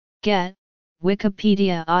Get,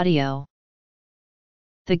 Wikipedia audio.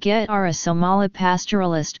 The Get are a Somali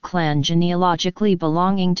pastoralist clan genealogically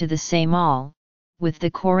belonging to the Samal, with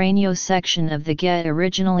the Korenyo section of the Get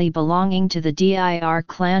originally belonging to the Dir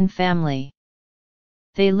clan family.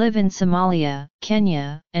 They live in Somalia,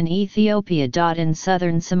 Kenya, and Ethiopia. In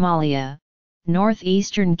southern Somalia,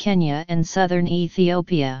 northeastern Kenya and southern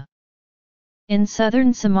Ethiopia. In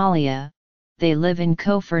southern Somalia, they live in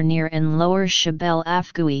Kofar near and Lower Shabelle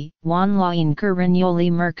Afgui, Wanlain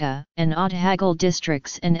Kuranyoli Merka, and Otahagal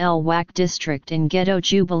districts and El Wak district in Ghetto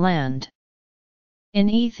Jubaland.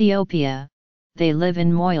 In Ethiopia, they live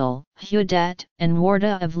in Moyal, Hudat, and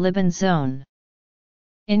Warda of Liban zone.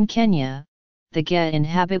 In Kenya, the Get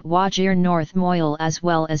inhabit Wajir North Moyal as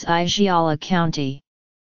well as Ijeala County.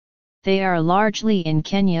 They are largely in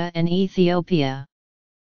Kenya and Ethiopia.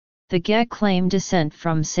 The Get claim descent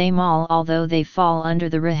from Samal, although they fall under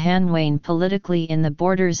the Rahanwain politically in the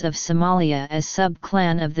borders of Somalia as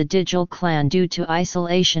sub-clan of the Digil clan due to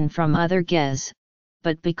isolation from other Gets,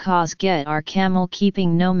 but because Get are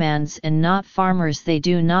camel-keeping nomads and not farmers, they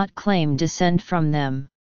do not claim descent from them.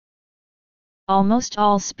 Almost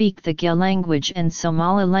all speak the Get language and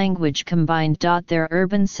Somali language combined. Their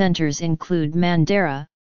urban centers include Mandera,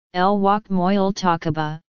 El Wak Moyal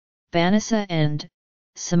Takaba, Banissa and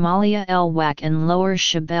Somalia El Wak and Lower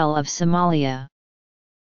Shabelle of Somalia.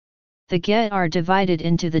 The Get are divided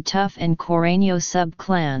into the Tuff and Korenyo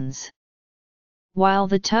sub-clans. While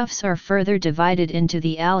the Tuffs are further divided into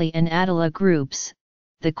the Ali and Adala groups,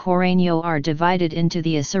 the Korenyo are divided into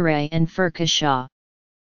the Asaray and Furkashaw.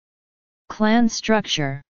 Clan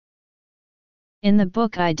structure. In the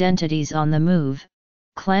book Identities on the Move,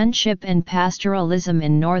 Clanship and Pastoralism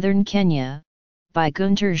in Northern Kenya, by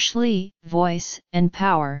Gunter Schlee, Voice and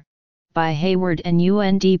Power, by Hayward and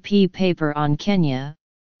UNDP paper on Kenya,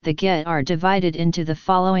 the Get are divided into the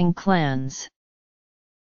following clans.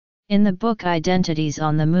 In the book Identities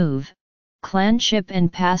on the Move, Clanship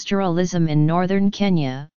and Pastoralism in Northern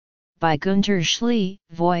Kenya, by Gunter Schlee,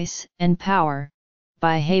 Voice and Power,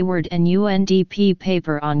 by Hayward and UNDP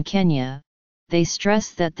paper on Kenya, they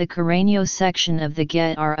stress that the Korenyo section of the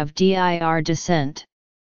Get are of Dir descent.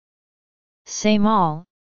 Samal,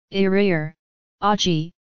 Irir,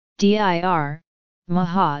 Aji, Dir,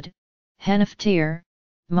 Mahad, Henaftir,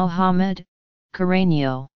 Mohammed,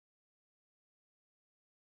 Korenyo.